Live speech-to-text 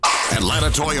Atlanta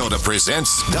Toyota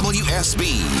presents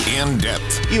WSB In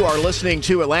Depth. You are listening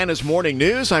to Atlanta's Morning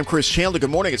News. I'm Chris Chandler.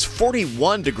 Good morning. It's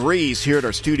 41 degrees here at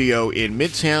our studio in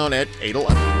Midtown at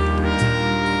 8:11.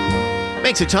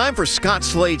 Makes it time for Scott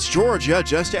Slade's Georgia,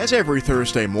 just as every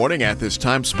Thursday morning at this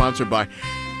time, sponsored by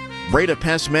Breda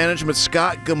Pest Management.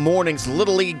 Scott, good morning. It's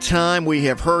Little League time. We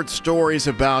have heard stories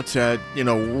about,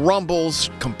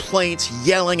 rumbles, complaints,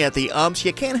 yelling at the umps.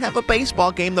 You can't have a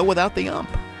baseball game, though, without the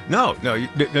ump. No,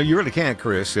 you really can't,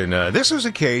 Chris. And this is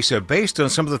a case based on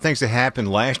some of the things that happened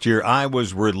last year. I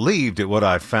was relieved at what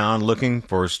I found looking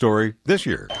for a story this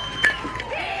year.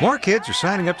 More kids are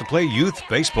signing up to play youth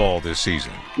baseball this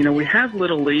season. You know, we have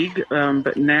Little League,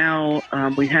 but now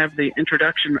we have the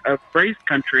introduction of Braves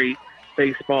Country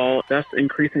baseball, thus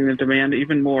increasing the demand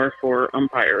even more for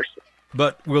umpires.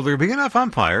 But will there be enough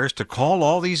umpires to call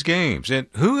all these games? And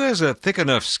who has a thick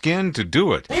enough skin to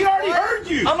do it? He already heard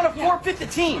you! I'm going to forfeit the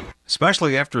team.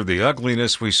 Especially after the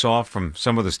ugliness we saw from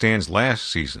some of the stands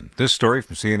last season. This story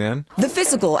from CNN. The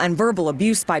physical and verbal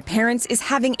abuse by parents is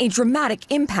having a dramatic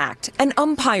impact, an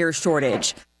umpire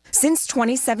shortage. Since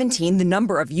 2017, the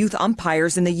number of youth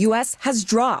umpires in the U.S. has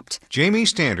dropped. Jamie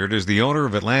Standard is the owner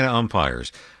of Atlanta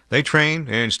Umpires. They train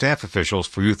and staff officials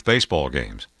for youth baseball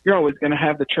games. You're always going to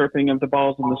have the chirping of the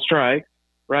balls and the strikes,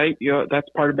 right? That's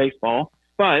part of baseball.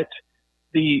 But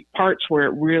the parts where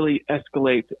it really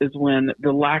escalates is when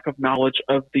the lack of knowledge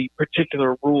of the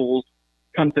particular rules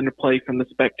comes into play from the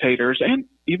spectators and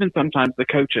even sometimes the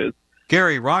coaches.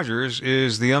 Gary Rogers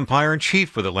is the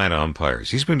umpire-in-chief with Atlanta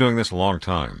Umpires. He's been doing this a long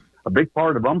time. A big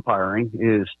part of umpiring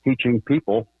is teaching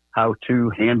people how to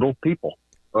handle people.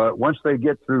 But once they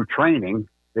get through training,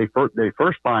 they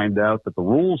first find out that the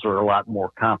rules are a lot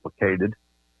more complicated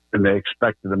than they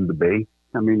expected them to be.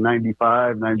 I mean,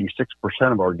 95, 96%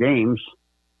 of our games,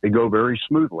 they go very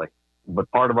smoothly.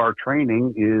 But part of our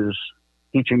training is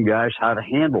teaching guys how to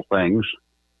handle things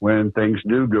when things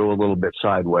do go a little bit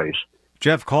sideways.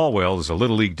 Jeff Caldwell is a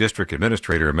Little League district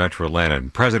administrator in Metro Atlanta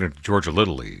and president of Georgia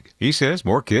Little League. He says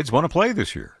more kids want to play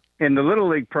this year. In the Little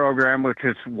League program, which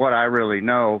is what I really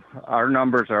know, our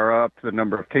numbers are up, the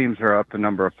number of teams are up, the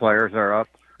number of players are up.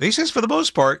 He says for the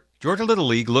most part, Georgia Little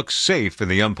League looks safe in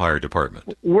the umpire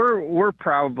department. We're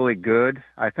probably good.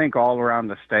 I think all around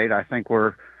the state, I think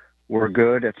we're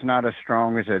good. It's not as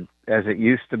strong as it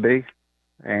used to be,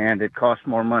 and it costs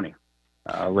more money.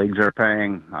 Leagues are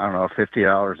paying,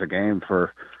 $50 a game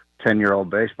for 10-year-old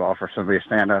baseball for somebody to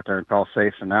stand out there and call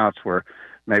safes and outs where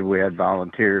maybe we had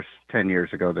volunteers 10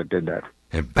 years ago that did that.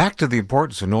 And back to the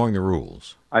importance of knowing the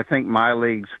rules. I think my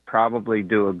leagues probably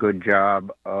do a good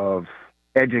job of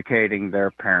educating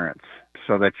their parents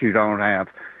so that you don't have...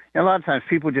 a lot of times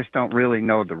people just don't really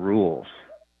know the rules,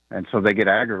 and so they get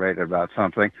aggravated about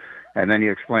something, and then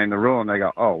you explain the rule, and they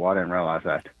go, oh, well, I didn't realize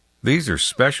that. These are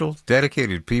special,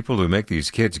 dedicated people who make these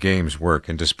kids' games work,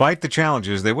 and despite the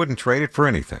challenges, they wouldn't trade it for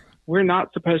anything. We're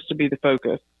not supposed to be the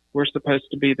focus. We're supposed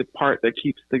to be the part that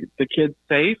keeps the kids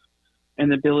safe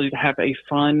and the ability to have a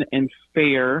fun and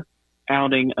fair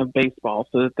outing of baseball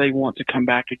so that they want to come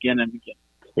back again and again.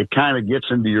 It kind of gets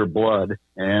into your blood,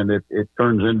 and it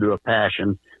turns into a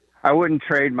passion. I wouldn't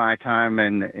trade my time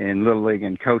in Little League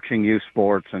and coaching youth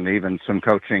sports and even some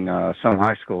coaching some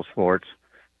high school sports.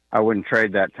 I wouldn't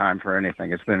trade that time for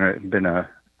anything. It's been a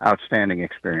outstanding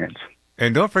experience.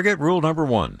 And don't forget rule number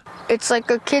 1. It's like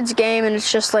a kid's game, and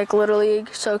it's just like Little League,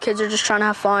 so kids are just trying to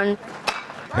have fun.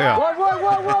 Yeah.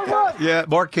 What? Yeah,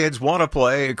 more kids want to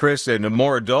play, Chris, and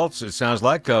more adults, it sounds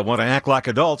like, want to act like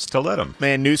adults to let them.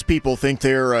 Man, news people think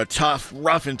they're tough,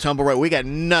 rough, and tumble right. We got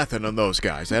nothing on those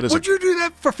guys. That is Would you do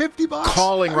that for $50?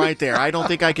 Calling right there. I don't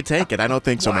think I could take it. I don't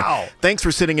think so, Wow. man. Thanks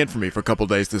for sitting in for me for a couple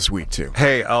days this week, too.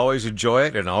 Hey, I always enjoy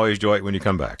it, and I always enjoy it when you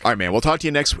come back. All right, man. We'll talk to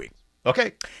you next week.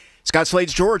 Okay. Scott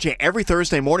Slade's Georgia, every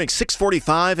Thursday morning,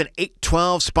 6:45 and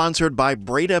 8:12, sponsored by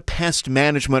Breda Pest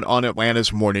Management on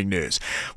Atlanta's Morning News.